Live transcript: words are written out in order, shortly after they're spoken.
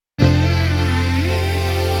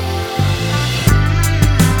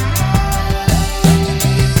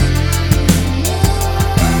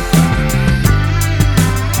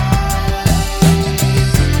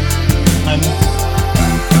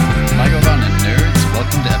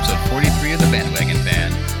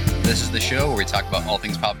show where we talk about all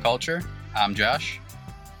things pop culture. I'm Josh.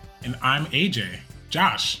 And I'm AJ.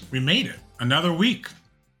 Josh, we made it. Another week.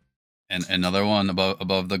 And another one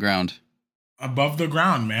above the ground. Above the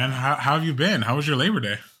ground, man. How have you been? How was your Labor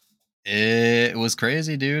Day? It was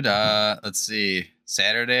crazy, dude. Let's see.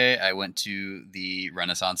 Saturday, I went to the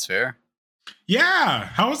Renaissance Fair. Yeah.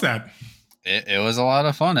 How was that? It was a lot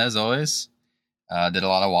of fun, as always. Did a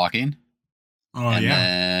lot of walking. Oh, and yeah.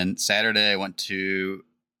 then Sunday I went to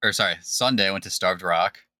Starved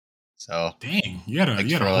Rock. So dang, you had a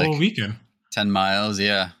whole weekend. 10 miles,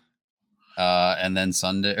 yeah. And then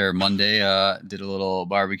Monday, did a little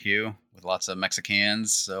barbecue with lots of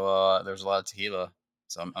Mexicans. So there was a lot of tequila.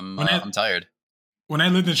 So I'm tired. When I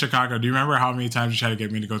lived in Chicago, do you remember how many times you tried to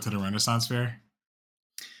get me to go to the Renaissance Fair?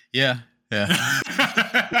 Yeah.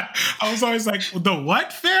 I was always like, the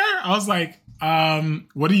what fair? I was like,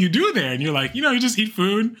 what do you do there? And you're like, you just eat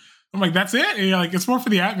food. I'm like, that's it? And you're like, it's more for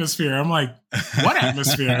the atmosphere. I'm like, what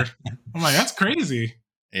atmosphere? I'm like, that's crazy.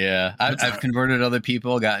 Yeah. I've converted other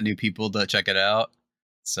people, got new people to check it out.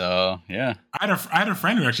 So, yeah. I had a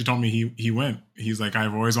friend who actually told me he went. He's like,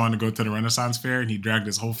 I've always wanted to go to the Renaissance Fair. And he dragged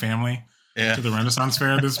his whole family to the Renaissance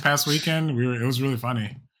Fair this past weekend. It was really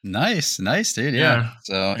funny. Nice, dude. Yeah.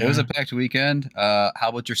 So it was a packed weekend. How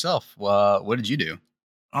about yourself? What did you do?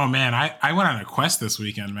 Oh, man, I went on a quest this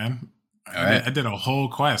weekend, man. I did a whole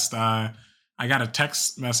quest. I got a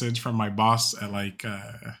text message from my boss at like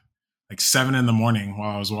 7 a.m.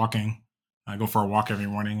 while I was walking. I go for a walk every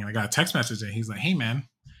morning, and I got a text message, and he's like, "Hey, man,"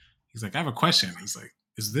 he's like, "I have a question." He's like,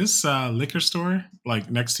 "Is this liquor store like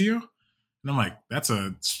next to you?" And I'm like, "That's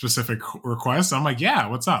a specific request." I'm like, "Yeah,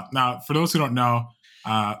 what's up?" Now, for those who don't know,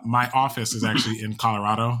 my office is actually in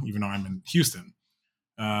Colorado, even though I'm in Houston.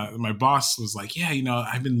 My boss was like, "Yeah,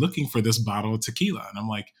 I've been looking for this bottle of tequila," and I'm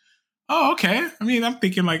like, "Oh, okay." I mean, I'm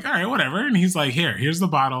thinking like, all right, whatever. And he's like, here's the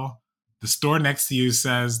bottle. The store next to you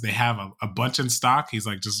says they have a bunch in stock. He's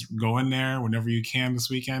like, just go in there whenever you can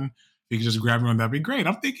this weekend. You can just grab one. That'd be great.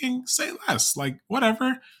 I'm thinking, say less, like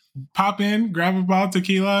whatever. Pop in, grab a bottle of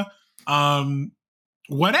tequila,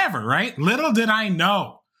 whatever, right? Little did I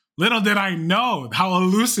know how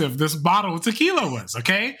elusive this bottle of tequila was,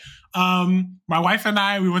 okay? My wife and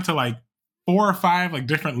I, we went to like 4 or 5 like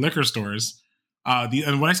different liquor stores.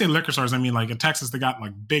 And when I say liquor stores, I mean like in Texas, they got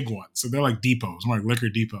like big ones. So they're like depots, more like liquor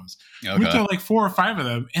depots. Okay. We went to like 4 or 5 of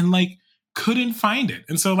them and like couldn't find it.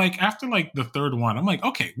 And so like after like the third one, I'm like,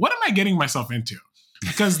 okay, what am I getting myself into?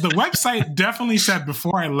 Because the website definitely said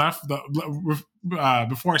before I left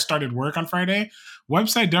before I started work on Friday,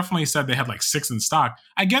 website definitely said they had like 6 in stock.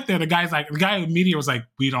 I get there, the guy immediately was like,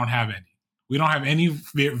 we don't have any. We don't have any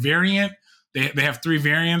variant. They have 3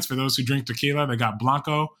 variants for those who drink tequila. They got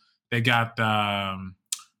Blanco. They got, I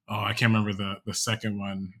can't remember the second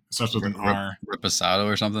one. It starts with an R. Reposado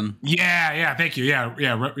or something? Yeah, thank you. Yeah,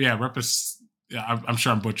 I'm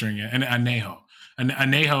sure I'm butchering it. And Anejo. And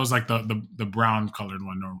Anejo is like the brown colored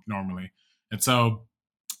one normally. And so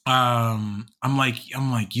I'm like,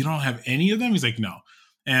 you don't have any of them? He's like, no.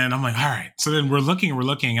 And I'm like, all right. So then we're looking.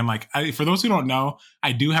 And like, for those who don't know,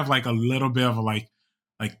 I do have like a little bit of a like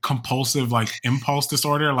compulsive like impulse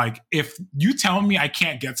disorder. Like if you tell me I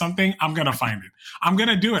can't get something, I'm gonna find it. I'm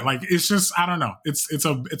gonna do it. Like it's just, I don't know. It's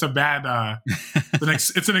a bad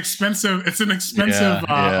it's an expensive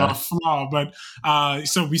flaw. But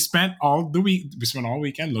so we spent all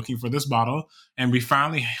weekend looking for this bottle, and we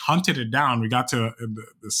finally hunted it down. We got to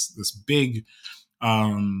this big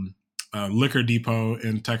liquor depot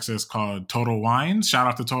in Texas called Total Wine. Shout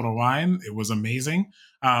out to Total Wine. It was amazing.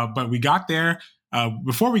 But we got there.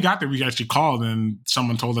 Before we got there, we actually called and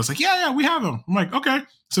someone told us like, yeah, we have them. I'm like, okay.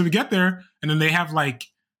 So we get there, and then they have like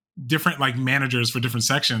different like managers for different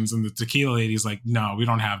sections. And the tequila lady's like, no, we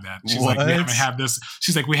don't have that. She's like, we haven't had this.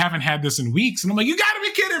 She's like, we haven't had this in weeks. And I'm like, you gotta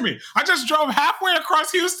be kidding me. I just drove halfway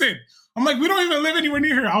across Houston. I'm like, we don't even live anywhere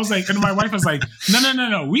near here. I was like, and my wife was like,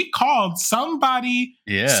 no. We called. Somebody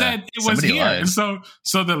said it was here. Lied. And so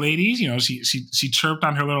the lady, she chirped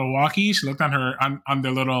on her little walkie. She looked on her on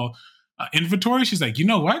the little inventory. She's like, you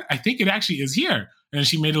know what? I think it actually is here. And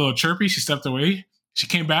she made a little chirpy. She stepped away. She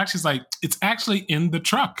came back. She's like, it's actually in the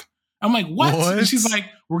truck. I'm like, what? And she's like,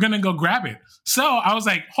 we're going to go grab it. So I was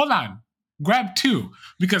like, hold on, grab 2,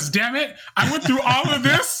 because damn it, I went through all of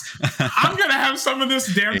this. I'm going to have some of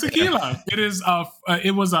this damn tequila. It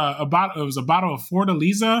was a bottle of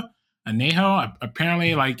Fortaleza Anejo.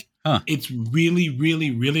 Apparently like, it's really,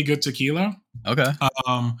 really, really good tequila. Okay.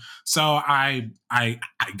 So I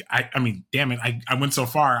mean, damn it. I went so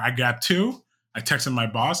far. I got 2. I texted my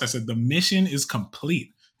boss. I said, the mission is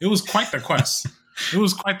complete. It was quite the quest.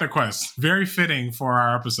 Very fitting for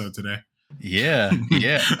our episode today. Yeah,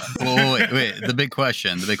 yeah. Well, wait. The big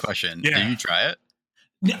question. The big question. Did Yeah. you try it?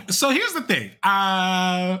 Yeah. So here's the thing.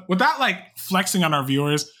 Without like flexing on our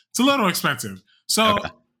viewers, it's a little expensive. So Okay.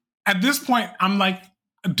 at this point, I'm like,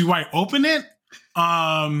 do I open it?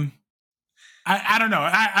 I don't know.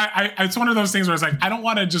 It's one of those things where it's like I don't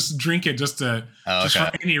want to just drink it Oh, just for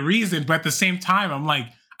okay. any reason, but at the same time, I'm like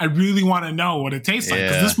I really want to know what it tastes like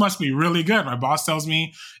because Yeah. this must be really good. My boss tells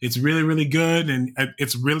me it's really really good and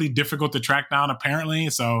it's really difficult to track down apparently.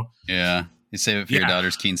 So Yeah. You save it for your yeah,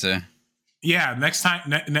 daughter's quince. yeah. Next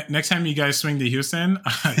time you guys swing to Houston,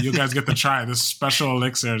 you guys get to try this special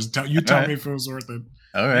elixirs. You All tell right. me if it was worth it.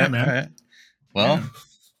 All Yeah, right. All man. right. Well,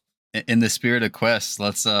 Yeah. in the spirit of quest,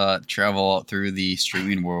 let's travel through the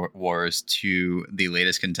streaming wars to the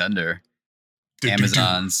latest contender, Do.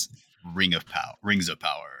 Amazon's Rings of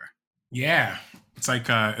Power. Yeah. It's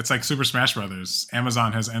like Super Smash Brothers.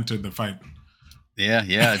 Amazon has entered the fight. Yeah,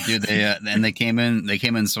 yeah, dude. They came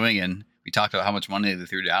in swinging. We talked about how much money they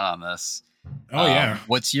threw down on this. Oh yeah,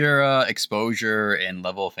 What's your exposure and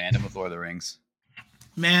level of fandom with Lord of the Rings?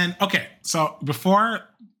 man. Okay, so before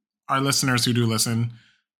our listeners who do listen,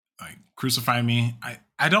 like crucify me,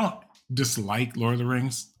 I don't dislike Lord of the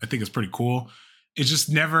Rings. I think it's pretty cool. It just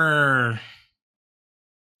never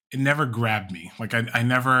grabbed me. Like I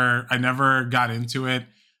never got into it.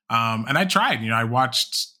 And I tried. I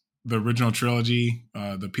watched the original trilogy,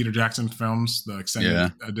 the Peter Jackson films, the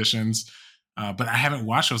extended editions. But I haven't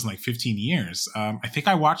watched those in like 15 years. I think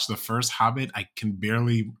I watched the first Hobbit. I can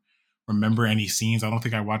barely remember any scenes. I don't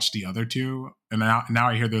think I watched the other two. And now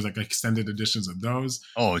I hear there's like extended editions of those.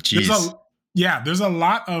 Oh, jeez. There's a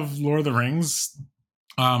lot of Lord of the Rings.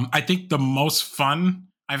 I think the most fun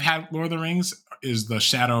I've had Lord of the Rings is the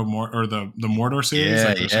the Mordor series,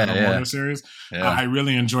 like the Shadow Mordor series. Yeah. I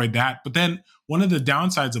really enjoyed that. But then one of the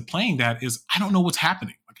downsides of playing that is I don't know what's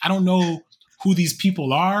happening. Like I don't know who these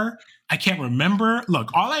people are. I can't remember. Look,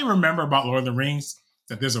 all I remember about Lord of the Rings is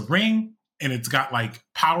that there's a ring and it's got like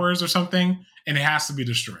powers or something and it has to be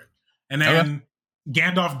destroyed. And then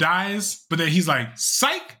Gandalf dies, but then he's like,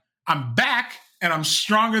 psych, I'm back and I'm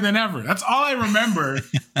stronger than ever. That's all I remember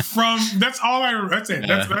that's it. That's all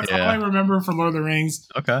I remember from Lord of the Rings.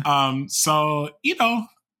 Okay. So,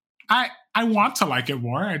 I want to like it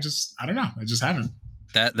more. I don't know. I just haven't.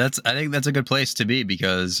 I think that's a good place to be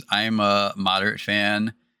because I'm a moderate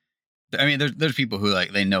fan. I mean, there's people who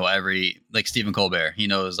like they know like Stephen Colbert. He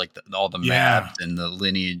knows like all the maps and the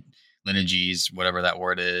lineages, whatever that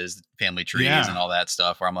word is, family trees and all that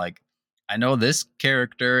stuff. Where I'm like, I know this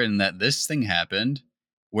character and that this thing happened.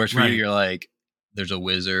 Whereas for you, you're like, there's a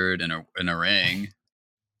wizard and a ring.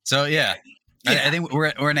 So yeah. I think we're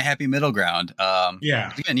in a happy middle ground. Again,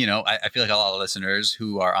 I feel like a lot of listeners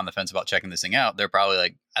who are on the fence about checking this thing out, they're probably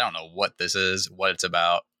like, I don't know what this is, what it's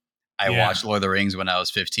about. I watched Lord of the Rings when I was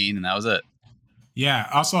 15 and that was it. Yeah.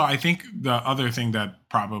 Also, I think the other thing that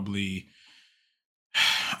probably,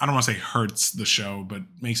 I don't want to say hurts the show, but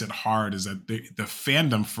makes it hard is that the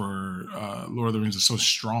fandom for Lord of the Rings is so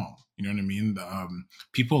strong. You know what I mean?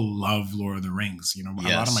 People love Lord of the Rings. A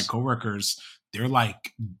lot of my coworkers, they're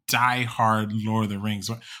like diehard Lord of the Rings.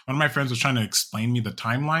 One of my friends was trying to explain me the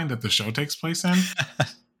timeline that the show takes place in.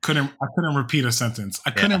 I couldn't repeat a sentence. I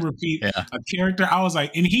couldn't repeat a character. I was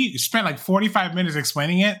like, and he spent like 45 minutes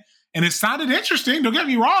explaining it. And it sounded interesting. Don't get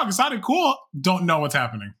me wrong. It sounded cool. Don't know what's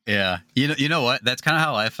happening. Yeah. You know what? That's kind of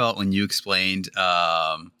how I felt when you explained,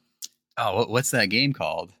 what's that game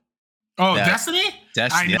called? Oh, Destiny?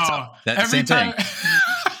 I know. That's the same thing.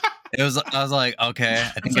 I was like, okay,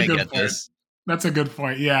 I think I get this. That's a good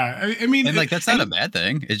point. Yeah. I mean, and like, that's not a bad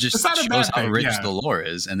thing. It just shows how rich the lore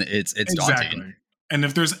is. And it's daunting. And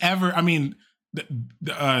if there's ever, I mean,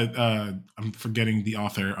 I'm forgetting the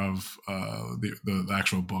author of the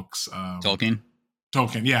actual books. Tolkien,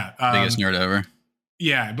 yeah. Biggest nerd ever.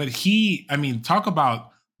 Yeah, but talk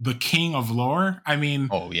about the king of lore. I mean,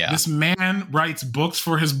 this man writes books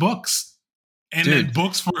for his books. And then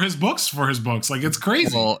books for his books. Like, it's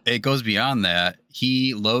crazy. Well, it goes beyond that.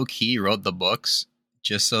 He low-key wrote the books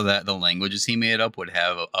just so that the languages he made up would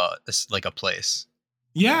have a place.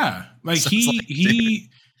 Yeah. Like, so he's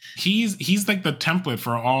like the template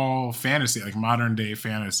for all fantasy, like modern day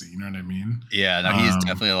fantasy. You know what I mean? Yeah, no, he's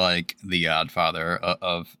definitely like the godfather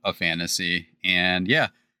of fantasy. And yeah,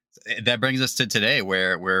 that brings us to today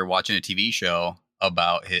where we're watching a TV show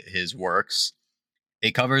about his works.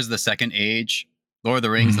 It covers the Second Age. Lord of the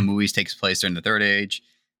Rings, the movies takes place during the Third Age.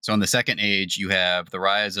 So in the Second Age, you have the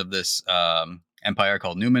rise of this empire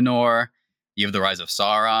called Numenor. You have the rise of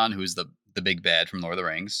Sauron, who's the big bad from Lord of the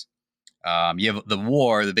Rings. You have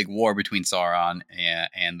the big war between Sauron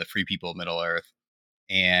and the free people of Middle Earth.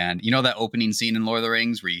 And you know that opening scene in Lord of the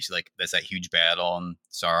Rings where you see like that's that huge battle and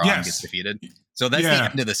Sauron gets Yes. defeated. So that's the Yeah.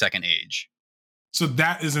 end of the second age. So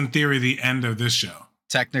that is in theory the end of this show.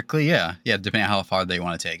 Technically, yeah. Yeah, depending on how far they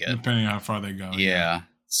want to take it. Depending on how far they go. Yeah.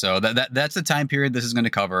 So that's the time period this is going to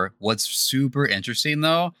cover. What's super interesting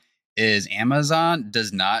though is Amazon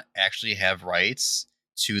does not actually have rights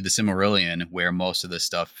to the Silmarillion where most of this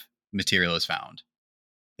stuff material is found.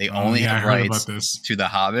 They only I have heard about rights this. to The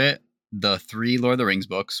Hobbit, the 3 Lord of the Rings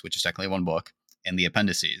books, which is technically one book, and the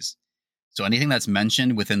appendices. So anything that's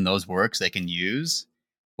mentioned within those works they can use,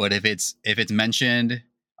 but if it's mentioned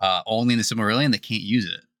only in the Silmarillion, they can't use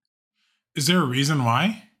it. Is there a reason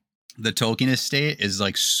why? The Tolkien estate is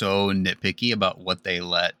like so nitpicky about what they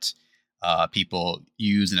let people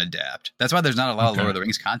use and adapt. That's why there's not a lot of Lord of the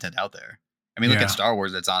Rings content out there. I mean, look at Star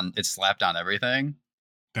Wars; it's slapped on everything.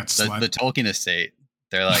 That's the Tolkien estate.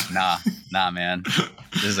 They're like, nah, man.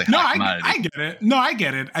 This is like commodity. I get it. No, I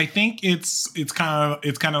get it. I think it's kind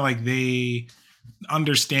of like they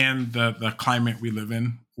understand the climate we live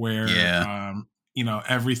in, where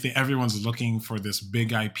everyone's looking for this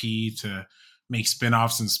big IP to make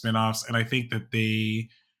spin-offs, and I think that they,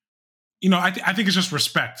 I think it's just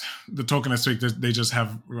respect. The Tolkien estate, they just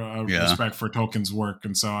have respect for Tolkien's work,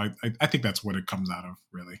 and so I think that's what it comes out of,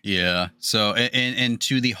 really. Yeah. So, and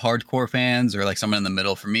to the hardcore fans or like someone in the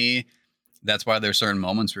middle, for me, that's why there's certain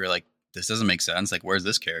moments where you're like, this doesn't make sense. Like, where's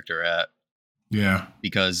this character at? Yeah,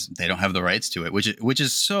 because they don't have the rights to it, which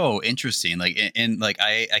is so interesting. Like, and like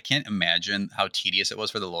I can't imagine how tedious it was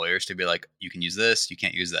for the lawyers to be like, you can use this, you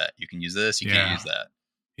can't use that, you can use this, you can't use that.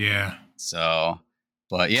 Yeah. So,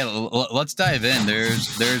 but yeah, let's dive in.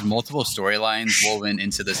 There's multiple storylines woven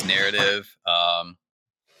into this narrative.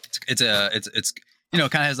 It's kind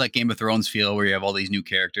of has like Game of Thrones feel where you have all these new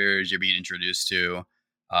characters you're being introduced to.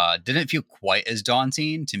 Didn't feel quite as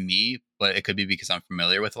daunting to me, but it could be because I'm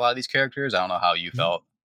familiar with a lot of these characters. I don't know how you felt.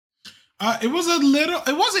 It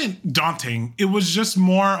wasn't daunting. It was just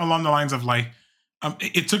more along the lines of like,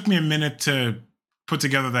 it took me a minute to put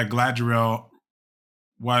together that Galadriel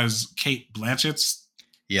was Kate Blanchett's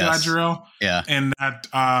Galadriel. Yeah. And that,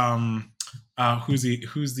 who's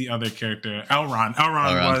the other character? Elrond.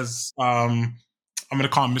 Elrond was, I'm going to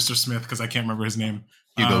call him Mr. Smith because I can't remember his name.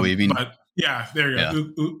 Hugo Weaving. But yeah, there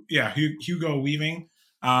you go. Yeah, Hugo Weaving.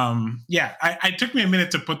 I took me a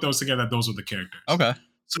minute to put those together. Those were the characters. Okay.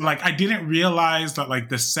 So like, I didn't realize that like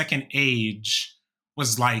the second age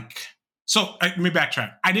was like. So let me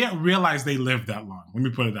backtrack. I didn't realize they lived that long. Let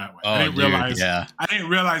me put it that way. I didn't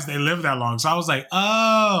realize they lived that long. So I was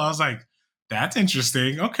like, that's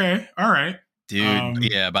interesting. Okay, all right, dude.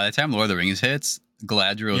 By the time Lord of the Rings hits,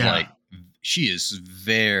 Galadriel is like, she is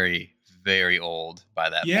very, very old by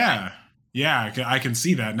that point. Yeah, I can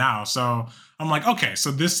see that now. So I'm like, okay,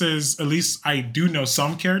 so this is, at least I do know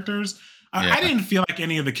some characters. I didn't feel like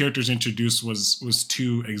any of the characters introduced was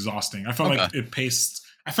too exhausting. I felt like it paced.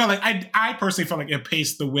 I felt like I personally felt like it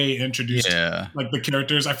paced the way it introduced like the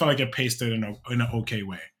characters. I felt like it paced it in an okay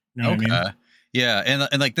way. You know what I mean? Yeah,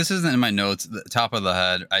 and like this isn't in my notes. The top of the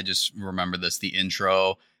head, I just remember this. The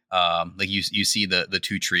intro, like you see the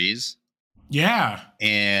two trees. Yeah.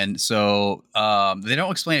 And so they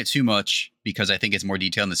don't explain it too much because I think it's more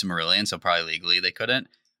detailed in the Silmarillion, so probably legally they couldn't.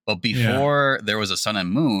 But before there was a sun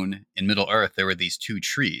and moon in Middle Earth, there were these two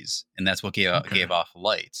trees, and that's what gave off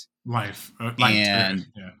light. And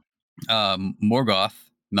Morgoth,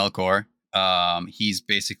 Melkor, he's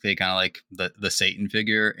basically kind of like the Satan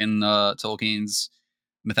figure in Tolkien's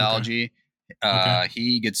mythology.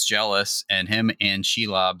 He gets jealous, and him and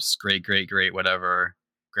Shelob's great whatever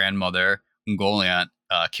grandmother Ungoliant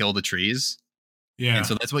kill the trees. Yeah, and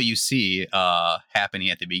so that's what you see happening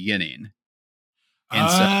at the beginning. And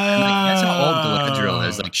so that's how old Galadriel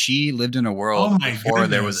is. Like, she lived in a world before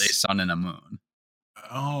there was a sun and a moon.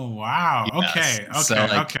 Oh wow! Yes. Okay. So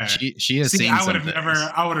like, she has seen. I would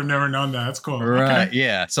have never known that. That's cool. Right? Okay.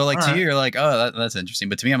 Yeah. So like, to you, you're like, oh, that's interesting.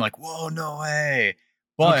 But to me, I'm like, whoa, no way.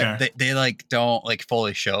 But they like don't like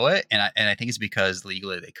fully show it, and I think it's because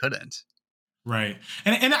legally they couldn't. Right.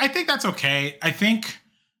 And I think that's okay. I think,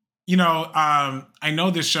 I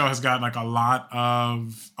know this show has gotten like a lot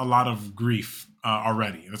of grief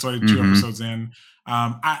already. That's why 2 episodes in.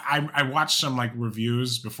 I watched some like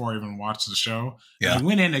reviews before I even watched the show. Yeah. I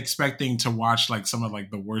went in expecting to watch like some of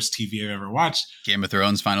like the worst TV I've ever watched. Game of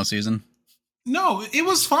Thrones final season. No, it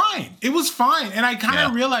was fine. It was fine. And I kind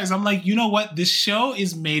of realized, I'm like, you know what? This show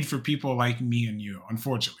is made for people like me and you,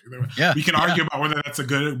 unfortunately. We can argue about whether that's a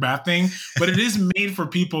good or bad thing, but it is made for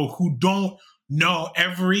people who don't know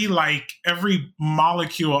every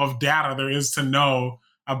molecule of data there is to know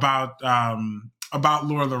about about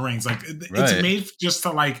Lord of the Rings. Like it's Right. made just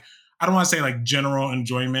to like, I don't want to say like general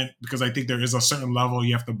enjoyment, because I think there is a certain level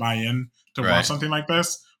you have to buy in to watch Right. something like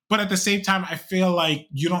this. But at the same time, I feel like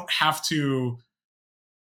you don't have to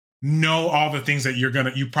know all the things that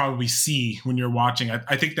you probably see when you're watching.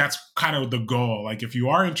 I think that's kind of the goal. Like if you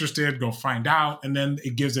are interested, go find out, and then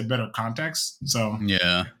it gives it better context. So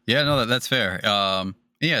Yeah. Yeah. No, that's fair.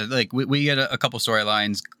 Yeah. Like we get a couple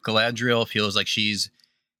storylines. Galadriel feels like she's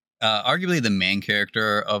arguably the main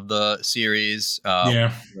character of the series.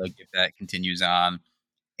 yeah. Like if that continues on,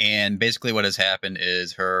 and basically what has happened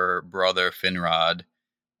is her brother Finrod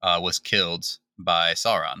was killed by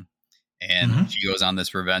Sauron, and Mm-hmm. she goes on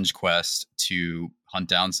this revenge quest to hunt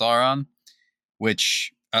down Sauron,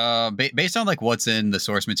 which based on like what's in the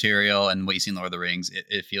source material and what you see in Lord of the Rings,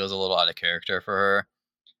 it feels a little out of character for her.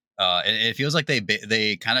 It feels like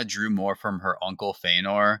they kind of drew more from her uncle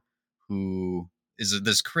Feanor, who is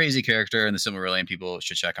this crazy character in the Silmarillion. People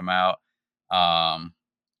should check him out. Um,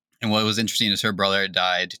 and what was interesting is her brother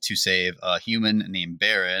died to save a human named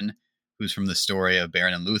Baron, who's from the story of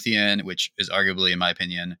Baron and Luthien, which is arguably, in my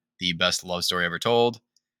opinion, the best love story ever told.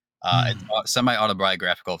 It's Mm. semi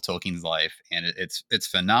autobiographical of Tolkien's life, and it's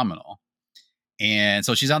phenomenal. And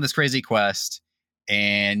so she's on this crazy quest,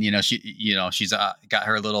 and she's got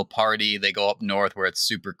her little party. They go up north where it's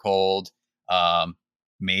super cold. Um,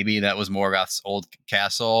 Maybe that was Morgoth's old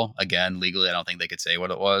castle. Again, legally, I don't think they could say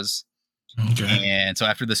what it was. Okay. And so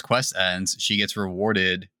after this quest ends, she gets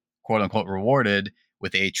rewarded, quote unquote, rewarded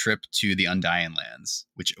with a trip to the Undying Lands,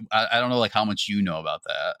 which I don't know like how much you know about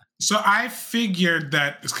that. So I figured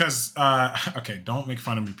that because okay, don't make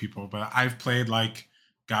fun of me, people, but I've played like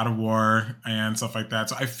God of War and stuff like that.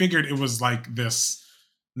 So I figured it was like this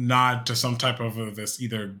nod to some type of this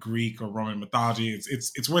either Greek or Roman mythology.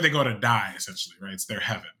 It's where they go to die, essentially, right? It's their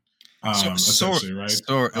heaven, essentially, right?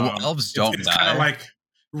 Well, elves don't It's kind of die. like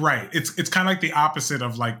right. It's kind of like the opposite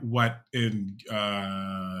of like what in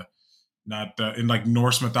not in like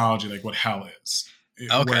Norse mythology, like what hell is,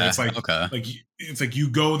 where Okay. it's like Okay. like it's like you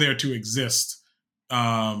go there to exist,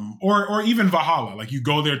 or even Valhalla, like you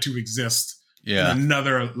go there to exist in Yeah.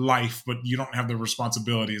 another life, but you don't have the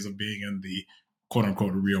responsibilities of being in the quote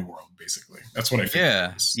unquote real world. Basically, that's what I figured it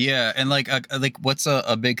Yeah. was. Yeah. And like what's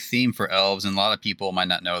a big theme for elves, and a lot of people might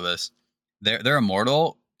not know this. They're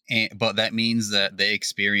immortal, but that means that they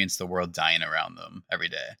experience the world dying around them every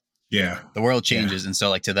day. Yeah, The world yeah, changes, and so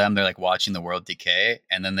like to them they're like watching the world decay,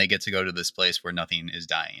 and then they get to go to this place where nothing is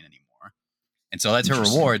dying anymore, and so that's her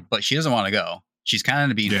interesting. reward. But she doesn't want to go. She's kind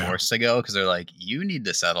of being Yeah. forced to go because they're like, you need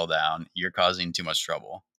to settle down, you're causing too much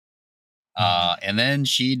trouble. Mm. And then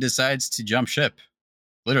she decides to jump ship,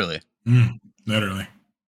 literally. Mm. Literally,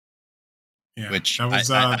 yeah. Which That was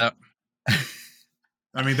I don't,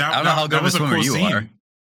 I mean I don't know how good that of a was a swimmer cool you are. scene.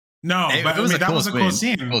 No, but It I was mean a that cool was a cool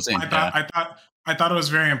scene. Cool scene. scene, yeah. I thought it was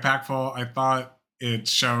very impactful. I thought it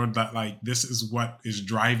showed that like this is what is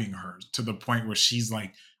driving her to the point where she's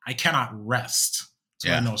like, I cannot rest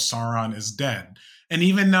till I Yeah. know Sauron is dead. And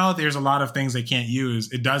even though there's a lot of things they can't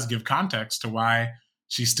use, it does give context to why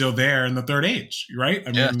she's still there in the third age, right? I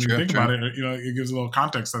Yeah, mean, when you true, think true. about it, it gives a little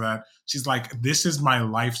context to that. She's like, this is my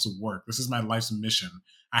life's work. This is my life's mission.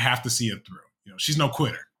 I have to see it through. She's no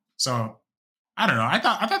quitter. So I don't know. I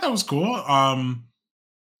thought that was cool. I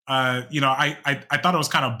thought it was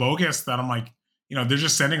kind of bogus that I'm like, they're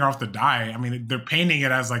just sending her off to die. I mean, they're painting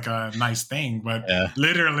it as like a nice thing, but Yeah.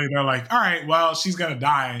 literally they're like, all right, well, she's gonna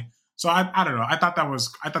die. So I don't know. I thought that was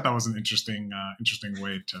an interesting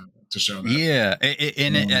way to show that. Yeah,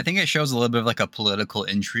 I Um, think it shows a little bit of like a political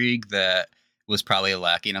intrigue that was probably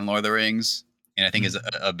lacking in Lord of the Rings, and I think is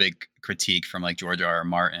a big critique from like George R. R.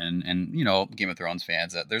 Martin and Game of Thrones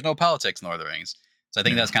fans that there's no politics in Lord of the Rings. So I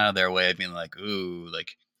think yeah, that's kind of their way of being like, ooh,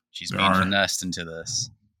 like she's there being are. finessed into this.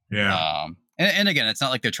 Yeah, And again, it's not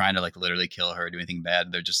like they're trying to like literally kill her or do anything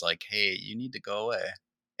bad. They're just like, hey, you need to go away,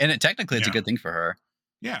 and technically it's a yeah, good thing for her.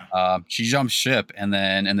 yeah. She jumps ship, and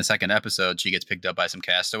then in the second episode, she gets picked up by some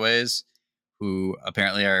castaways who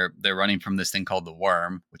apparently they're running from this thing called the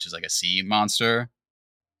Worm, which is like a sea monster.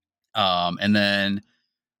 And then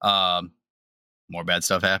um, more bad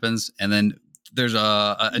stuff happens, and then there's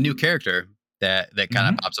a new character that kind of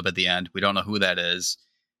Mm-hmm. pops up at the end. We don't know who that is.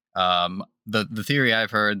 The theory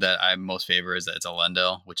I've heard that I most favor is that it's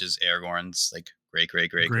Elendil, which is Aragorn's like great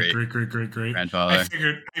great great Great, great great, great, great, great. grandfather.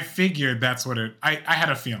 I figured that's what it. I had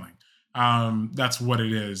a feeling that's what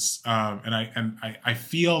it is, and I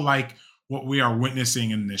feel like what we are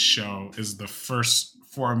witnessing in this show is the first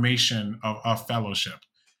formation of a fellowship.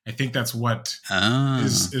 I think that's what Ah,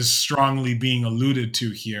 is strongly being alluded to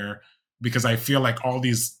here, because I feel like all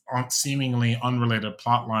these seemingly unrelated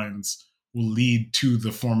plot lines will lead to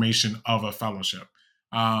the formation of a fellowship.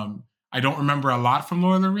 I don't remember a lot from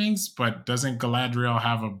Lord of the Rings, but doesn't Galadriel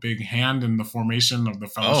have a big hand in the formation of the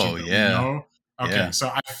fellowship that we know? Okay, Yeah.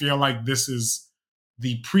 so I feel like this is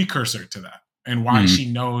the precursor to that, and why Mhm.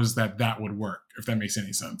 she knows that would work, if that makes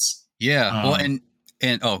any sense. Yeah. Well,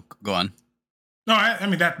 and oh, go on. No, I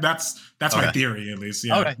mean that's my Okay. theory, at least.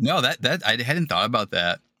 Yeah. Okay. No, that I hadn't thought about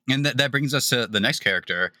that. And that brings us to the next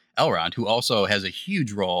character, Elrond, who also has a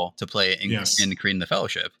huge role to play Yes. in creating the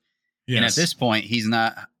Fellowship. And at this Yes. point, he's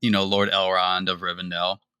not, Lord Elrond of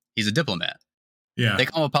Rivendell. He's a diplomat. Yeah. They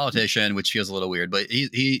call him a politician, which feels a little weird, but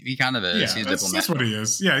he kind of is. Yeah. He's a That's diplomat. what he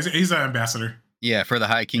is. Yeah. He's an ambassador. Yeah, for the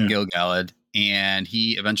High King Yeah. Gil-galad. And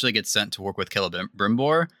he eventually gets sent to work with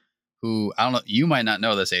Celebrimbor, who, I don't know, you might not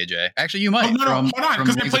know this, AJ. Actually, you might. Oh, no, hold on,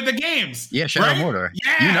 because I Rings played the games. Yeah, Shadow of right? Mordor.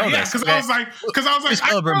 Yeah, You know yeah. this. Because Okay. I was like, Who's I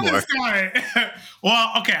know Celebrimbor? this guy.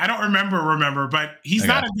 Well, okay, I don't remember, but he's Okay.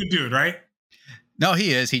 not a good dude, right? No,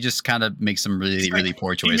 he is. He just kind of makes some really, really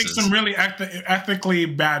poor choices. He makes some really ethically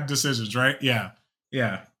bad decisions, right? Yeah,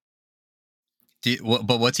 yeah.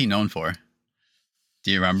 But what's he known for?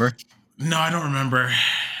 Do you remember? No, I don't remember.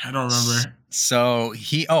 So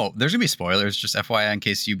there's gonna be spoilers, just FYI, in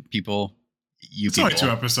case you people only 2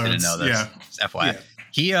 episodes. didn't know this. Yeah. Just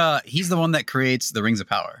FYI. He's the one that creates the Rings of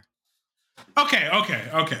Power. Okay.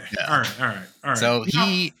 Yeah. All right. So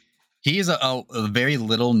he is a very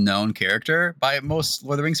little known character by most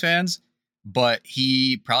Lord of the Rings fans, but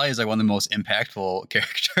he probably is like one of the most impactful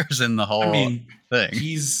characters in the whole thing.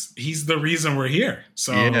 He's the reason we're here.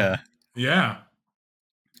 So yeah.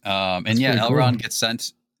 Elrond gets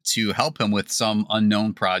sent to help him with some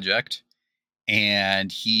unknown project,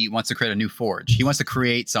 and he wants to create a new forge. He wants to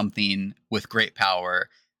create something with great power.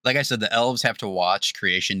 Like I said, the elves have to watch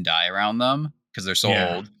creation die around them because they're so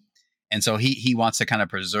old, and so he wants to kind of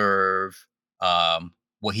preserve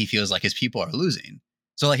what he feels like his people are losing.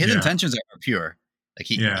 So like his intentions are pure. Like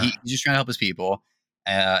he's just trying to help his people,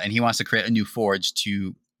 and he wants to create a new forge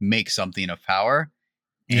to make something of power.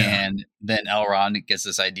 Yeah. And then Elrond gets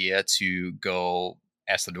this idea to go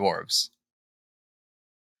ask the dwarves.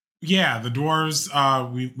 Yeah, the dwarves.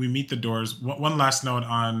 We meet the dwarves. One last note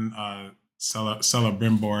on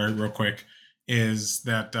Celebrimbor, real quick, is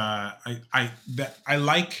that I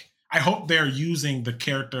hope they're using the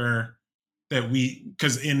character that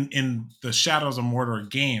because in the Shadows of Mordor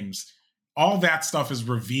games, all that stuff is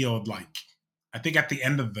revealed. Like I think at the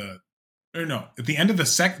end of the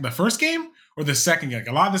first game or the second. Like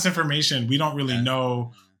a lot of this information, we don't really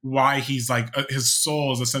know why he's like his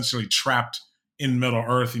soul is essentially trapped in Middle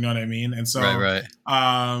Earth. You know what I mean? And so, right.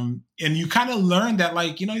 And you kind of learn that,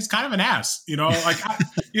 like, he's kind of an ass. I don't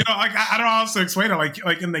know how else to explain it.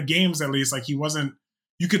 Like in the games, at least, like he wasn't.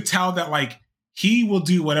 You could tell that like he will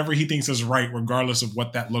do whatever he thinks is right, regardless of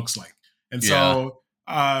what that looks like. And so.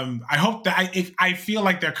 I hope that I feel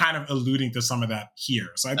like they're kind of alluding to some of that here.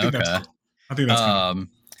 So I think that's cool. I think that's kind of cool.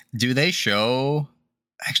 Do they show?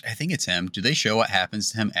 Actually, I think it's him. Do they show what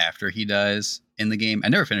happens to him after he dies in the game? I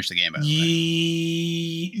never finished the game. By the way.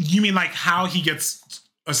 You mean like how he gets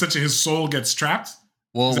essentially his soul gets trapped?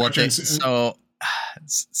 Well, I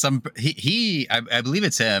believe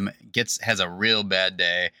it's him. Has a real bad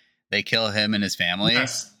day. They kill him and his family.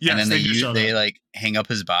 Yes, and then they like hang up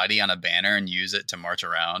his body on a banner and use it to march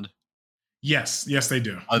around. Yes, they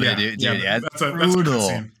do. Oh, they do. Yeah, that's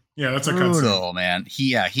brutal. That's a brutal, man.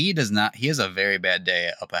 He does not. He has a very bad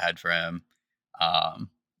day up ahead for him. But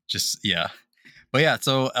yeah.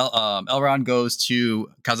 So Elrond goes to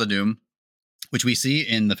Khazad-dûm, which we see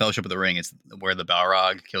in the Fellowship of the Ring. It's where the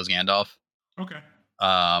Balrog kills Gandalf. Okay.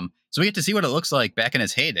 So we get to see what it looks like back in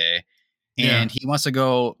its heyday. And he wants to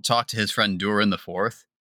go talk to his friend Durin the Fourth.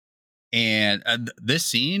 And this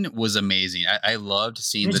scene was amazing. I loved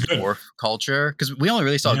seeing the dwarf culture because we only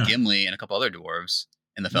really saw Gimli and a couple other dwarves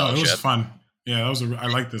in the Fellowship. It was fun. Yeah, I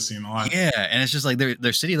like this scene a lot. Yeah, and it's just like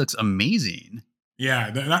their city looks amazing. Yeah,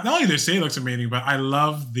 not only their city looks amazing, but I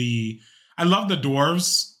love the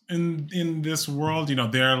dwarves in this world.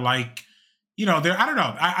 They're like. I don't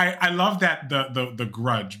know. I love that the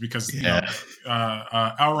grudge because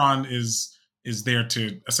Elrond is there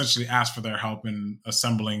to essentially ask for their help in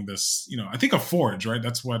assembling this. I think a forge, right?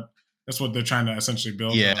 That's what they're trying to essentially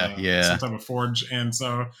build. Some type of forge. And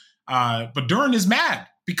so, but Durin is mad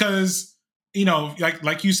because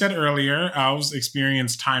like you said earlier, elves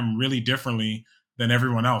experience time really differently than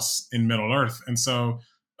everyone else in Middle Earth, and so.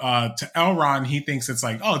 To Elrond, he thinks it's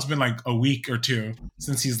like, it's been like a week or two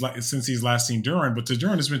since he's last seen Durin, but to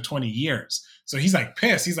Durin it's been 20 years. So he's like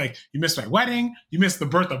pissed. He's like, you missed my wedding, you missed the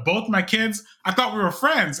birth of both my kids. I thought we were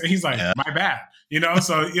friends, and he's like, my bad.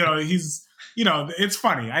 So he's it's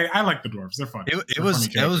funny. I like the dwarves. They're funny. They're funny It was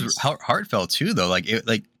characters. heartfelt too, though.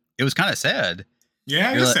 It was kind of sad.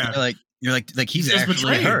 Yeah, it is sad. You're like He he's feels actually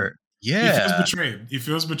betrayed. hurt. He feels Yeah, betrayed. He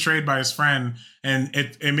feels betrayed by his friend, and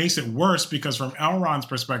it makes it worse because from Elrond's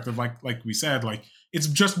perspective, like we said, like it's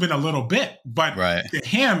just been a little bit, but right. to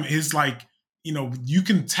him is like, you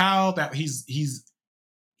can tell that he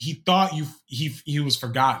thought he was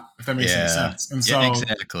forgotten, if that makes any sense. And so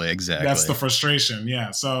exactly. that's the frustration.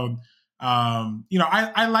 Yeah. So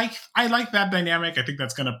I like that dynamic. I think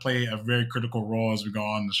that's going to play a very critical role as we go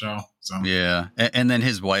on the show. So yeah, and then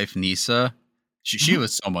his wife Nisa, she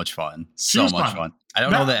was so much fun, so much fun. I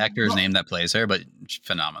don't know the actor's name that plays her, but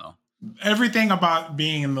phenomenal. Everything about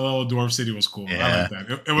being in the little dwarf city was cool. Yeah. I like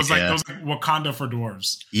that. It was like Wakanda for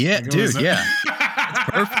dwarves. Yeah, like dude. Yeah, that's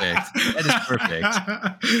perfect. That is perfect.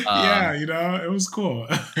 It was cool.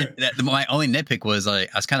 My only nitpick was like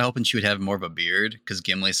I was kind of hoping she would have more of a beard because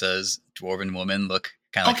Gimli says dwarven women look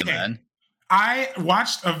kind of like the men. I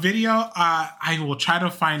watched a video. I will try to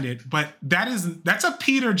find it, but that's a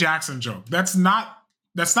Peter Jackson joke. That's not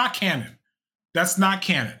canon. That's not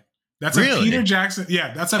canon. That's really? A Peter Jackson.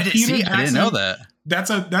 Yeah, that's a Peter Jackson. I didn't know that. That's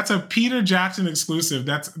a Peter Jackson exclusive.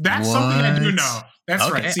 That's something I do know. That's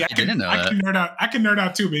okay. Right. See, I can nerd out. I can nerd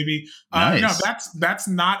out too, baby. Nice. No, that's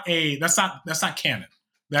not canon.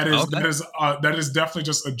 That is definitely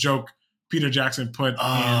just a joke Peter Jackson put.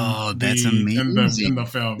 That's amazing in the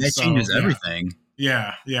film. That changes everything.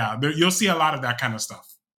 Yeah. You'll see a lot of that kind of stuff.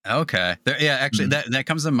 Okay. Actually,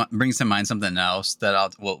 that brings to mind something else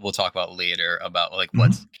that we'll talk about later about like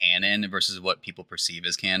what's canon versus what people perceive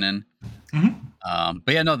as canon. But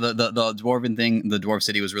yeah, no, the dwarven thing, the dwarf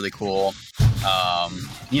city was really cool.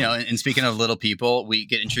 And speaking of little people, we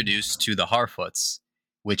get introduced to the Harfoots,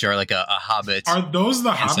 which are like a hobbit. Are those the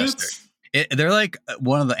ancestor. hobbits? They're like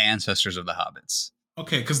one of the ancestors of the hobbits.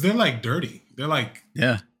 Okay, because they're like dirty. They're like,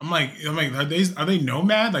 yeah. I'm like, are they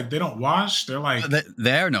nomad? Like they don't wash. They're like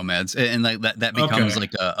they are nomads, and like that becomes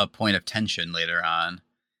like a point of tension later on.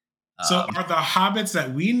 So are the hobbits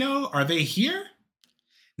that we know? Are they here?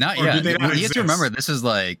 Not yet. You have to remember this is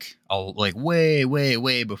like way, way,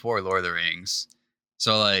 way before Lord of the Rings.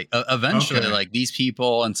 So like eventually, like these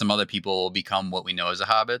people and some other people will become what we know as the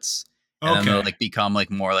hobbits, and then they'll like become like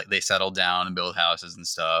more like they settle down and build houses and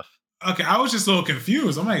stuff. Okay, I was just a little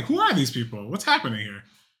confused. I'm like, who are these people? What's happening here?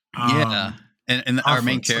 And our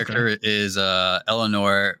main character is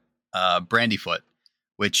Eleanor Brandyfoot,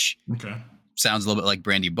 which sounds a little bit like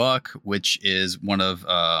Brandy Buck, which is one of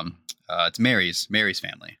it's Mary's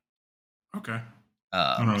family. Okay.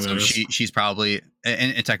 So she's probably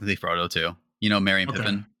and technically Frodo too. Merry and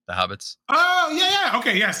Pippin, the hobbits. Oh yeah.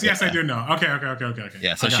 Okay, yes, I do know. Okay.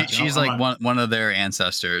 Yeah, so she's like one of their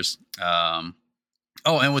ancestors.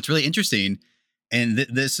 And what's really interesting, and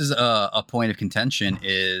this is a point of contention,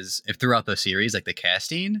 is if throughout the series, like the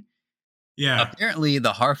casting, apparently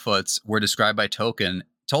the Harfoots were described by Tolkien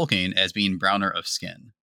as being browner of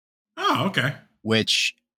skin. Oh, okay.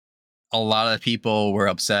 Which a lot of people were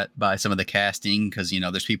upset by some of the casting because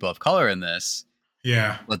there's people of color in this.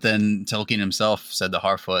 Yeah. But then Tolkien himself said the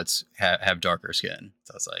Harfoots have darker skin.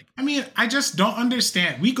 So it's like, I mean, I just don't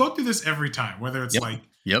understand. We go through this every time, whether it's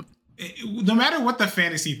Yep. No matter what the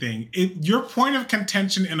fantasy thing, your point of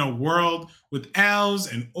contention in a world with elves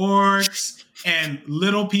and orcs and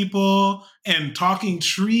little people and talking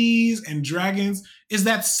trees and dragons is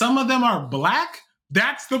that some of them are black.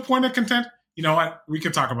 That's the point of contention. You know what? We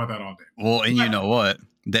could talk about that all day. Well, and you know what?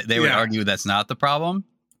 They would argue that's not the problem,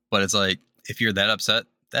 but it's like, if you're that upset,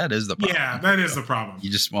 that is the problem. Yeah, that is the problem. You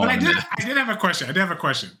just won't. But I did have a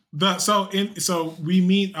question. So we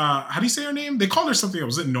meet. How do you say her name? They called her something.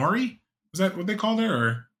 Was it Nori? Was that what they called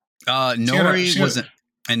her? Or Nori wasn't.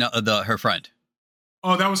 And her friend.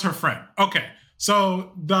 Oh, that was her friend. Okay,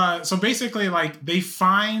 so basically, like they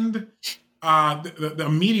find the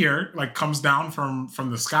meteor like comes down from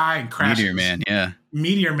the sky and crashes.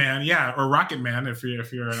 Meteor Man, yeah, or Rocket Man if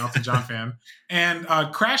you're an Elton John fan, and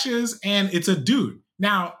crashes, and it's a dude.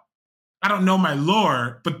 Now, I don't know my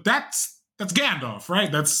lore, but that's Gandalf,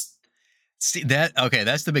 right? That's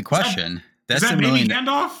the big question. Is that maybe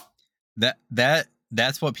Gandalf?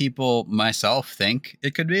 That's what people, myself, think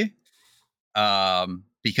it could be.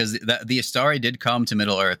 Because the Astari did come to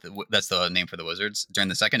Middle Earth. That's the name for the wizards during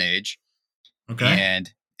the Second Age. Okay.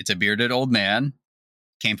 And it's a bearded old man,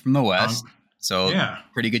 came from the west.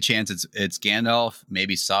 Pretty good chance it's Gandalf,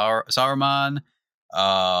 maybe Saruman.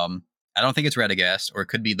 I don't think it's Radagast, or it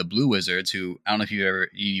could be the Blue Wizards, who I don't know if you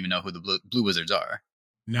even know who the Blue Wizards are.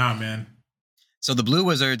 Nah, man. So the Blue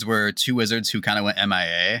Wizards were two wizards who kind of went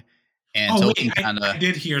MIA. And Oh wait, Tolkien kind I of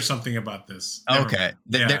did hear something about this. Never okay. mind.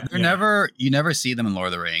 They're, Yeah, they're yeah, never you never see them in Lord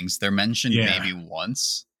of the Rings. They're mentioned yeah, maybe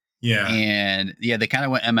once, yeah. and yeah, they kind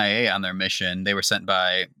of went MIA on their mission. They were sent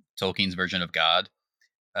by Tolkien's version of God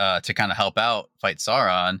to kind of help out fight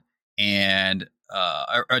Sauron. And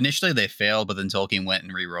initially they failed, but then Tolkien went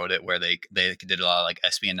and rewrote it where they did a lot of like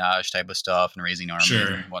espionage type of stuff and raising armies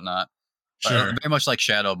Sure, and whatnot. sure. Very much like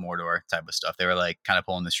Shadow of Mordor type of stuff. They were like kind of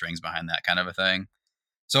pulling the strings behind that kind of a thing.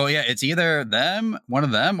 So yeah, it's either one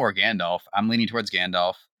of them, or Gandalf. I'm leaning towards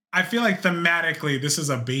Gandalf. I feel like thematically, this is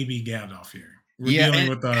a baby Gandalf here. We're Yeah, dealing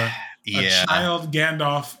with a yeah, child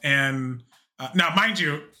Gandalf, and now, mind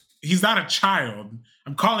you, he's not a child.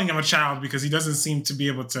 I'm calling him a child because he doesn't seem to be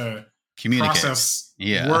able to communicate. process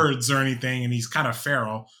Yeah, words or anything, and he's kind of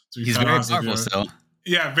feral. To be he's quite very honest with powerful you. still.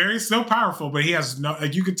 Yeah, very still powerful, but he has no.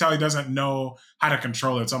 Like you could tell, he doesn't know how to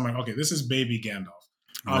control it. So I'm like, okay, this is baby Gandalf.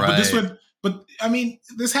 Right. But this would, but I mean,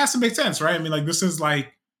 this has to make sense, right? I mean, like this is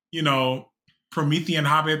like Promethean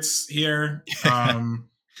hobbits here.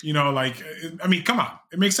 Like I mean, come on,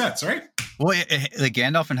 it makes sense, right? Well, the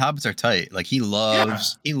Gandalf and hobbits are tight. Like he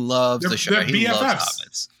loves the show. He BFFs. loves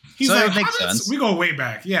hobbits. He's so like, it makes hobbits? sense. We go way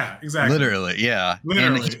back. Yeah, exactly. Literally, yeah.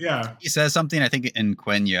 Literally, And yeah. He says something, I think, in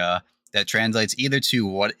Quenya that translates either to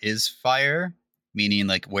what is fire, meaning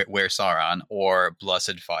like where Sauron, or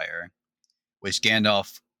blessed fire, which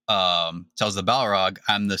Gandalf tells the Balrog,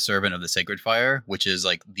 I'm the servant of the sacred fire, which is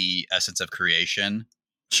like the essence of creation.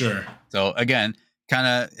 Sure. So again, kind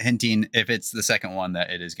of hinting, if it's the second one, that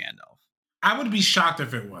it is Gandalf. I would be shocked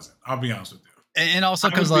if it wasn't. I'll be honest with you. And also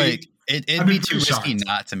because like it'd be too risky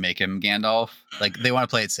not to make him Gandalf. Like they want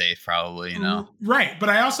to play it safe, probably, Right. But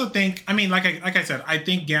I also think, I mean, like I said, I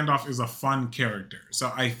think Gandalf is a fun character.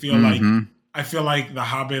 So I feel like the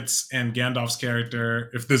Hobbits and Gandalf's character,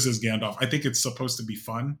 if this is Gandalf, I think it's supposed to be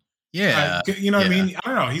fun. Yeah. What I mean? I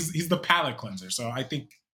don't know. He's the palate cleanser. So I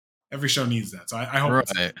think every show needs that. So I hope.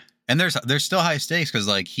 Right. And there's still high stakes because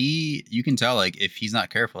like you can tell like if he's not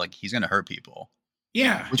careful, like he's gonna hurt people.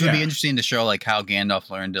 Yeah. Which would be interesting to show like how Gandalf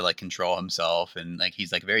learned to like control himself, and like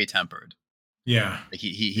he's like very tempered. Yeah. Like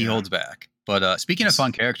he holds back. But speaking of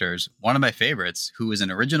fun characters, one of my favorites, who is an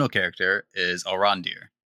original character, is Elrondir.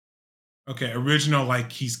 Okay, original,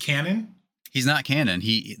 like he's canon? He's not canon.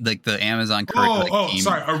 He like the Amazon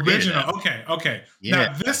sorry, original. Okay.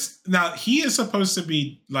 Yeah. Now he is supposed to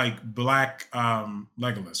be like Black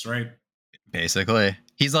Legolas, right? Basically.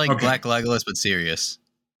 He's like Black Legolas but serious.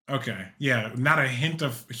 Okay. Yeah, not a hint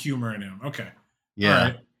of humor in him. Okay. Yeah.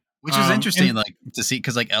 Right. Which is interesting, like to see,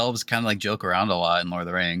 because like elves kind of like joke around a lot in Lord of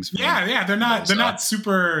the Rings. Yeah, they're not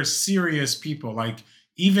super serious people. Like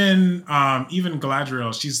even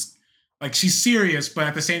Galadriel, she's serious, but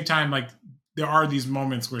at the same time, like there are these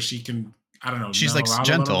moments where she can, I don't know, she's like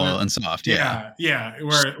gentle and soft. Yeah.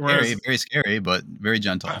 Whereas, very scary, but very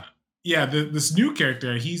gentle. This new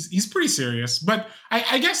character, he's pretty serious, but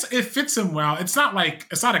I guess it fits him well. It's not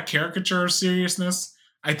a caricature of seriousness.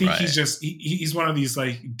 I think he's just he's one of these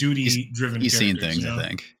like duty driven. He's seen things, I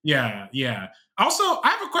think. Yeah. Also, I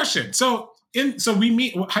have a question. So we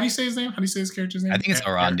meet. How do you say his name? How do you say his character's name? I think it's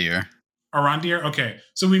Elrondir. Elrondir. Okay,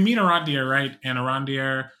 so we meet Elrondir, right? And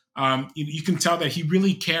Elrondir, you can tell that he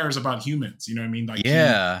really cares about humans. You know what I mean? Like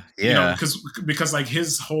because like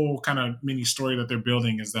his whole kind of mini story that they're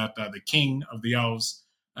building is that the king of the elves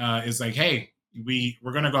is like, hey,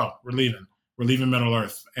 we're gonna go. We're leaving Middle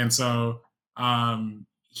Earth, and so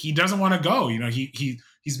he doesn't want to go. You know,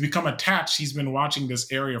 he's become attached. He's been watching this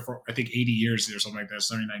area for I think 80 years or something like that,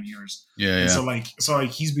 79 years. Yeah. So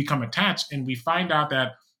he's become attached, and we find out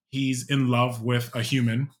that he's in love with a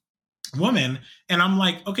human woman, and I'm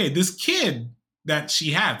like, okay, this kid that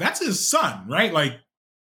she had, that's his son, right? Like,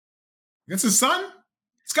 that's his son?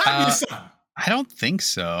 It's gotta be his son. I don't think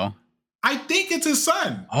so. I think it's his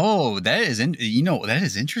son. Oh, that is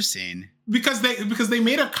interesting. Because they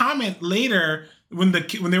made a comment later when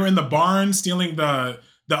they were in the barn stealing the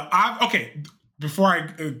okay, before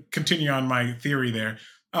I continue on my theory there,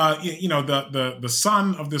 the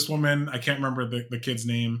son of this woman, I can't remember the kid's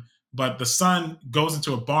name, but the son goes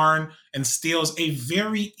into a barn and steals a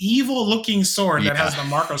very evil looking sword that has the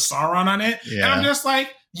mark of Sauron on it. Yeah. And I'm just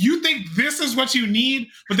like, you think this is what you need?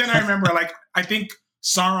 But then I remember, like, I think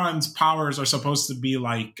Sauron's powers are supposed to be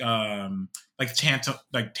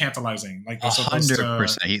tantalizing, like 100%.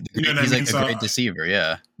 He's like a great deceiver.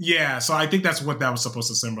 Yeah. So I think that's what that was supposed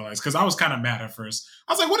to symbolize. Because I was kind of mad at first.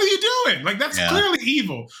 I was like, "What are you doing? Like that's clearly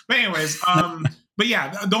evil." But anyways, but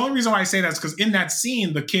yeah, the only reason why I say that is because in that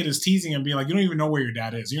scene, the kid is teasing him, being like, "You don't even know where your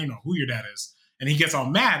dad is. You don't know who your dad is," and he gets all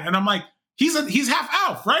mad. And I'm like, "He's half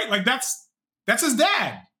elf, right? Like that's his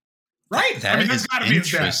dad." right? I mean, That that's is got to be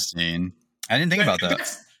his dad. interesting. I didn't think about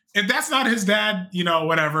that. If that's not his dad,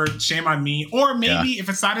 whatever, shame on me. Or maybe if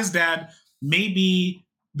it's not his dad, maybe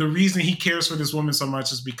the reason he cares for this woman so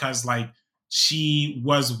much is because like she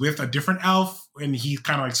was with a different elf and he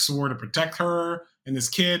kind of like swore to protect her and this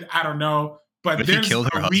kid. I don't know. But there's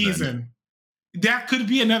a reason. That could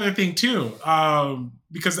be another thing too.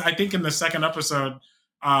 Because I think in the second episode,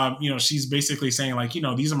 she's basically saying like,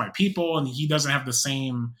 these are my people, and he doesn't have the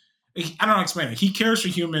same. I don't know how to explain it. He cares for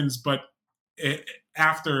humans, but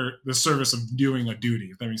after the service of doing a duty,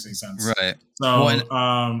 if that makes any sense. Right.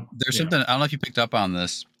 So there's something, I don't know if you picked up on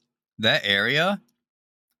this. That area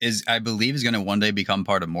is, I believe, is going to one day become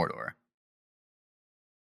part of Mordor.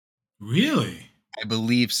 Really? I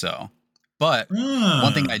believe so. But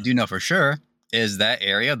one thing I do know for sure is that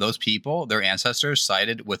area, those people, their ancestors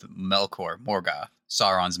sided with Melkor, Morgoth,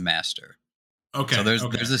 Sauron's master. Okay. So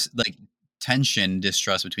there's this like tension,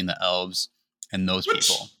 distrust between the elves and those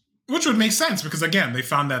people. Which would make sense because again, they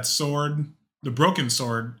found that sword, the broken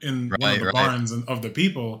sword, in one of the barns of the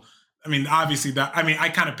people. I mean, obviously I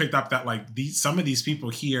kind of picked up that like some of these people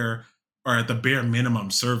here are at the bare minimum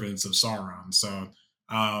servants of Sauron. So,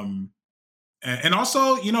 and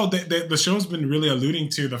also, the show's been really alluding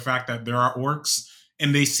to the fact that there are orcs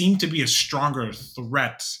and they seem to be a stronger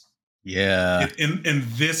threat. Yeah. In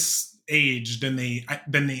this age than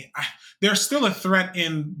they're still a threat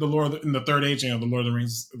in the third age, the Lord of the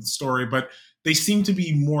Rings story, but they seem to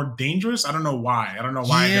be more dangerous. I don't know why. I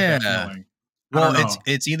get that feeling. Well,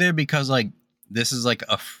 it's either because like this is like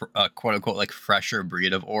a quote unquote like fresher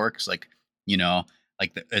breed of orcs, like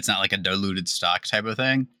it's not like a diluted stock type of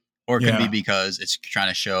thing, or it could be because it's trying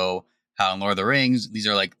to show how in Lord of the Rings these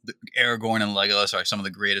are like Aragorn and Legolas are some of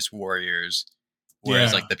the greatest warriors.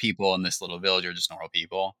 Whereas like the people in this little village are just normal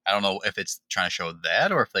people. I don't know if it's trying to show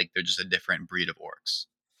that or if like they're just a different breed of orcs.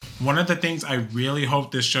 One of the things I really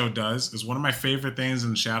hope this show does is one of my favorite things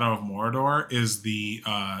in Shadow of Mordor is the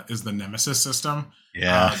Nemesis system.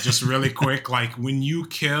 Yeah. Just really quick, like when you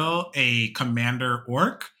kill a commander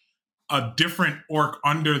orc, a different orc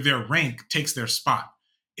under their rank takes their spot.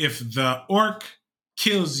 If the orc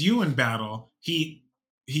kills you in battle, he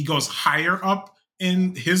goes higher up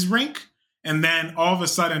in his rank. And then all of a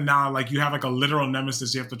sudden now, like you have like a literal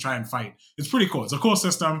nemesis you have to try and fight. It's pretty cool. It's a cool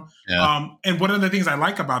system. Yeah. And one of the things I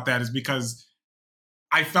like about that is because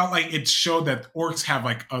I felt like it showed that orcs have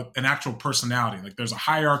like an actual personality. Like there's a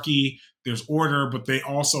hierarchy, there's order, but they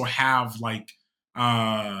also have like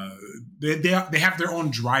they have their own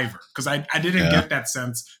driver. Because I didn't get that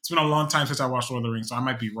sense. It's been a long time since I watched Lord of the Rings, so I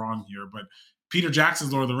might be wrong here, but Peter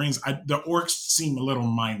Jackson's Lord of the Rings, the orcs seem a little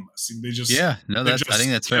mindless. They just I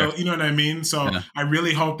think that's fair. You know what I mean? So I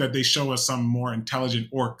really hope that they show us some more intelligent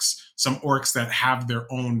orcs, some orcs that have their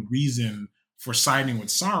own reason for siding with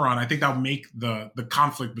Sauron. I think that would make the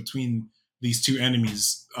conflict between these two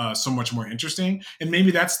enemies so much more interesting. And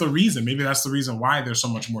maybe that's the reason. Maybe that's the reason why they're so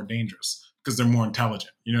much more dangerous, because they're more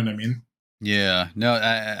intelligent. You know what I mean? Yeah. No.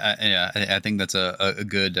 I think that's a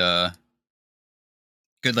good.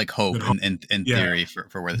 Good like hope in theory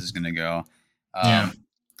for where this is going to go.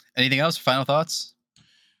 Anything else? Final thoughts?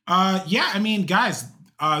 I mean, guys,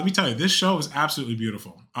 let me tell you, this show is absolutely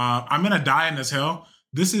beautiful. I'm going to die on this hill.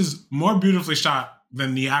 This is more beautifully shot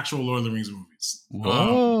than the actual Lord of the Rings movies.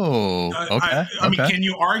 Whoa. Okay. I mean, can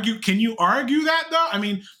you argue that though? I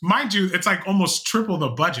mean, mind you, it's like almost triple the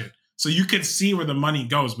budget. So you can see where the money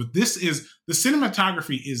goes. But the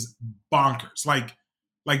cinematography is bonkers.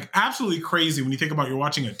 Like absolutely crazy when you think about you're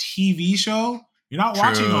watching a TV show. You're not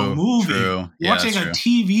watching a movie. You're watching a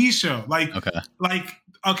TV show.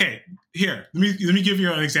 Okay, here, let me give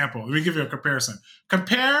you an example. Let me give you a comparison.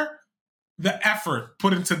 Compare the effort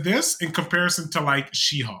put into this in comparison to like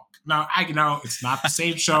She-Hulk. Now, I know it's not the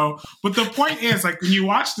same show, but the point is like when you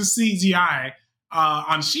watch the CGI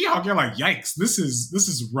on She-Hulk, you're like, yikes, this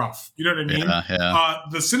is rough. You know what I mean? Yeah.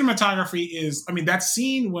 The cinematography is, I mean, that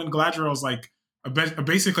scene when Galadriel's like,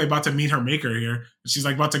 basically about to meet her maker here. She's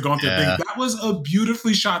like about to go into the thing. That was a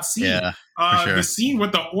beautifully shot scene. Yeah, sure. The scene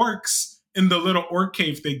with the orcs in the little orc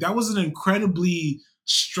cave thing, that was an incredibly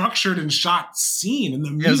structured and shot scene. And the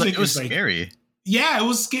music it was scary. Yeah, it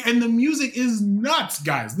was scary. And the music is nuts,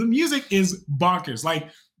 guys. The music is bonkers. Like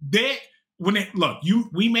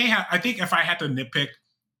we may have, I think if I had to nitpick,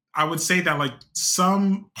 I would say that like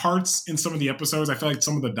some parts in some of the episodes, I feel like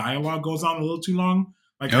some of the dialogue goes on a little too long.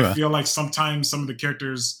 Like, I feel like sometimes some of the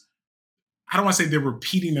characters, I don't want to say they're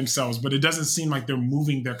repeating themselves, but it doesn't seem like they're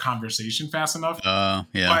moving their conversation fast enough.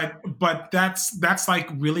 But that's like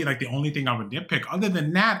really like the only thing I would nitpick. Other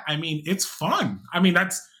than that, I mean, it's fun. I mean,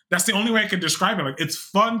 that's the only way I could describe it. Like, it's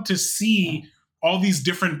fun to see all these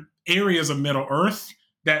different areas of Middle Earth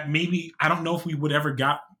that maybe I don't know if we would ever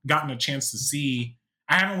gotten a chance to see.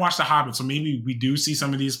 I haven't watched The Hobbit, so maybe we do see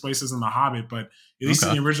some of these places in The Hobbit, but at least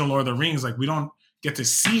in the original Lord of the Rings, like we don't get to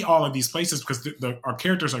see all of these places because our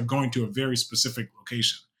characters are going to a very specific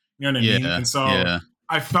location. You know what I mean? And so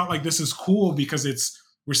I felt like this is cool because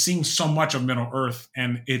we're seeing so much of Middle Earth,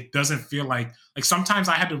 and it doesn't feel like sometimes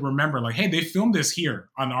I had to remember like, hey, they filmed this here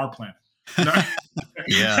on our planet.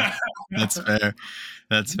 Yeah, that's fair.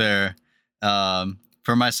 That's fair.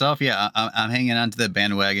 For myself, I'm hanging on to the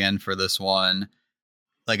bandwagon for this one.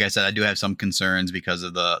 Like I said, I do have some concerns because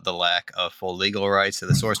of the lack of full legal rights to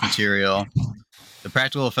the source material. The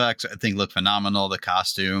practical effects, I think, look phenomenal. The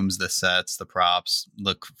costumes, the sets, the props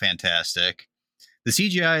look fantastic. The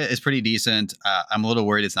CGI is pretty decent. I'm a little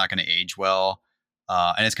worried it's not going to age well.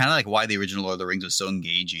 And it's kind of like why the original Lord of the Rings was so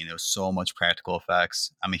engaging. There was so much practical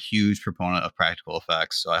effects. I'm a huge proponent of practical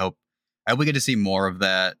effects. So I hope we get to see more of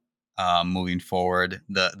that moving forward.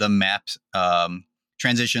 The map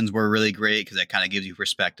transitions were really great because that kind of gives you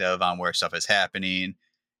perspective on where stuff is happening.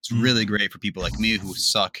 It's really great for people like me who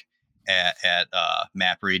suck at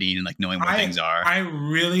map reading and like knowing where things are. I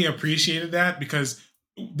really appreciated that because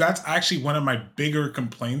that's actually one of my bigger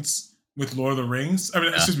complaints with Lord of the Rings. I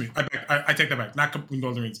mean, excuse me, I take that back. Not with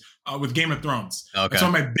Lord of the Rings, with Game of Thrones. Okay. That's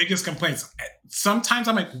one of my biggest complaints. Sometimes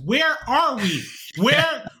I'm like, where are we?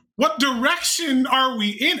 What direction are we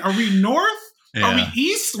in? Are we north? Yeah. Are we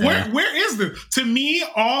east? Where is this? To me,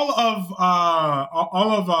 all of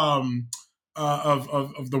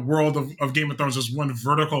the world of Game of Thrones is one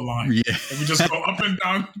vertical line. Yeah. And we just go up and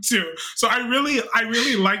down too. So I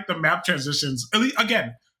really like the map transitions.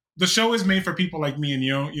 Again, the show is made for people like me and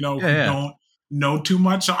you who don't know too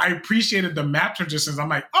much. So I appreciated the map transitions. I'm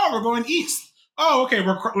like, oh, we're going east. Oh, okay.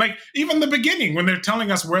 We're like even the beginning when they're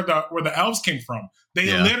telling us where the elves came from.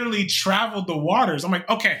 They literally traveled the waters. I'm like,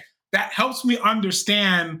 okay, that helps me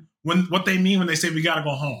understand what they mean when they say we got to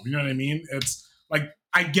go home. You know what I mean? It's like,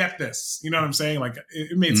 I get this. You know what I'm saying? Like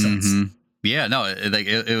it made sense. Yeah, no,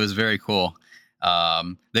 it was very cool.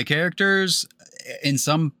 The characters in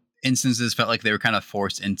some instances felt like they were kind of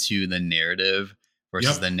forced into the narrative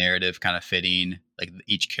versus the narrative kind of fitting like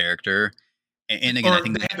each character. And again, I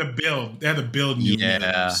think they had to build new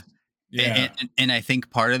narratives. Yeah. And I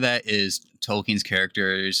think part of that is Tolkien's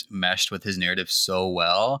characters meshed with his narrative so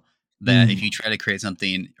well that if you try to create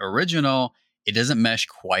something original, it doesn't mesh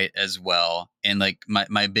quite as well. And like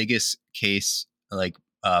my biggest case, like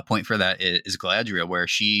point for that is Galadriel, where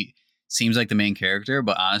she seems like the main character,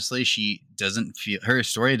 but honestly, she doesn't feel, her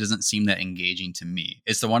story doesn't seem that engaging to me.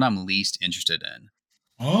 It's the one I'm least interested in,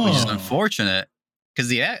 which is unfortunate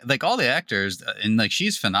because like all the actors and like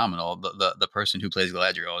she's phenomenal. The person who plays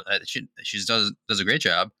Galadriel, she does a great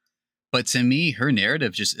job. But to me, her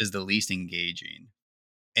narrative just is the least engaging.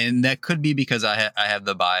 And that could be because I have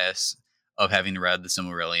the bias of having read the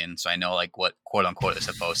Silmarillion, so I know like what quote unquote is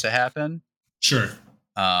supposed to happen. Sure.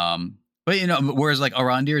 But whereas like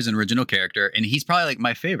Arondir is an original character, and he's probably like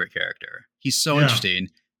my favorite character. He's so interesting,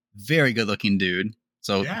 very good looking dude.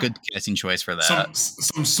 So good casting choice for that.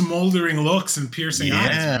 Some smoldering looks and piercing eyes.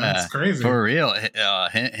 Man. That's crazy. For real.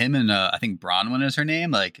 Him and I think Bronwyn is her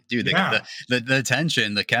name. Like, dude, the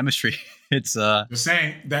tension, the chemistry. It's just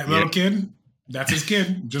saying that little kid. That's his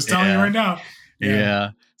kid. Just telling you right now.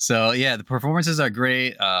 Yeah. So the performances are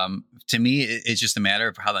great. To me, it's just a matter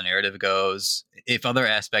of how the narrative goes. If other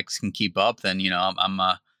aspects can keep up, then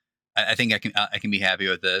I think I can be happy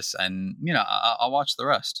with this, and I'll watch the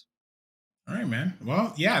rest. All right, man.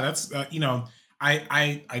 Well, yeah, that's I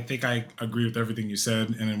think I agree with everything you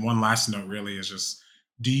said. And then one last note really is just,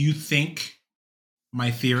 do you think my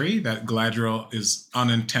theory that Galadriel is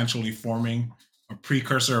unintentionally forming a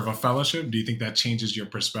precursor of a fellowship, do you think that changes your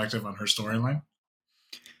perspective on her storyline?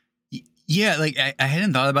 Yeah, like I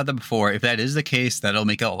hadn't thought about that before. If that is the case, that'll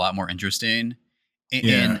make it a lot more interesting.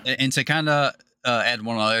 And to kind of add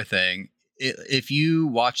one other thing, if you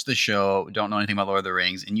watch the show, don't know anything about Lord of the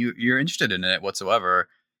Rings, and you're interested in it whatsoever,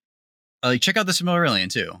 like check out the Silmarillion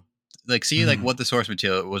too. Like see like what the source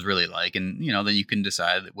material was really like, and then you can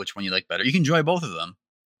decide which one you like better. You can enjoy both of them,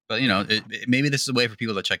 but maybe this is a way for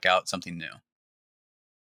people to check out something new.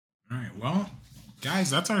 All right, well, guys,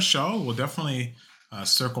 that's our show. We'll definitely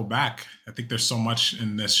circle back. I think there's so much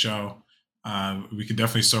in this show. We could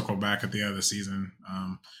definitely circle back at the end of the season.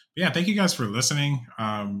 Thank you guys for listening.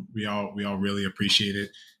 We all really appreciate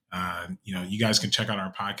it. You guys can check out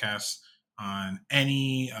our podcast on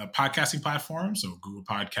any podcasting platform. So Google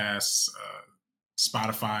Podcasts,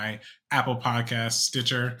 Spotify, Apple Podcasts,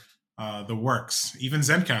 Stitcher, the works. Even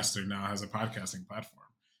Zencaster now has a podcasting platform.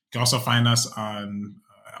 You can also find us on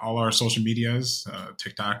all our social medias,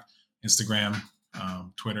 TikTok, Instagram,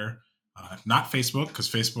 Twitter, not Facebook, because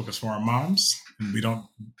Facebook is for our moms, and we don't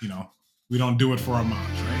do it for our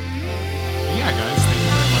moms, right? But yeah, guys, thank you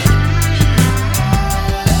very much.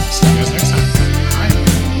 See you guys next time. Bye.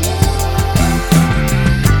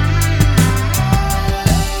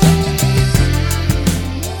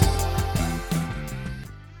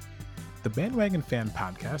 The Bandwagon Fan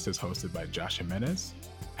Podcast is hosted by Josh Jimenez,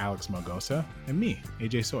 Alex Margosa, and me,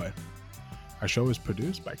 AJ Soy. Our show is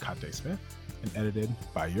produced by Kate Smith and edited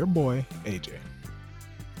by your boy, AJ.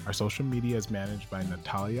 Our social media is managed by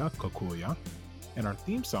Natalia Kokulia, and our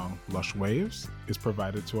theme song, Lush Waves, is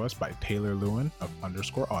provided to us by Taylor Lewin of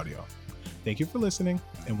 _audio. Thank you for listening,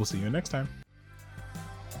 and we'll see you next time.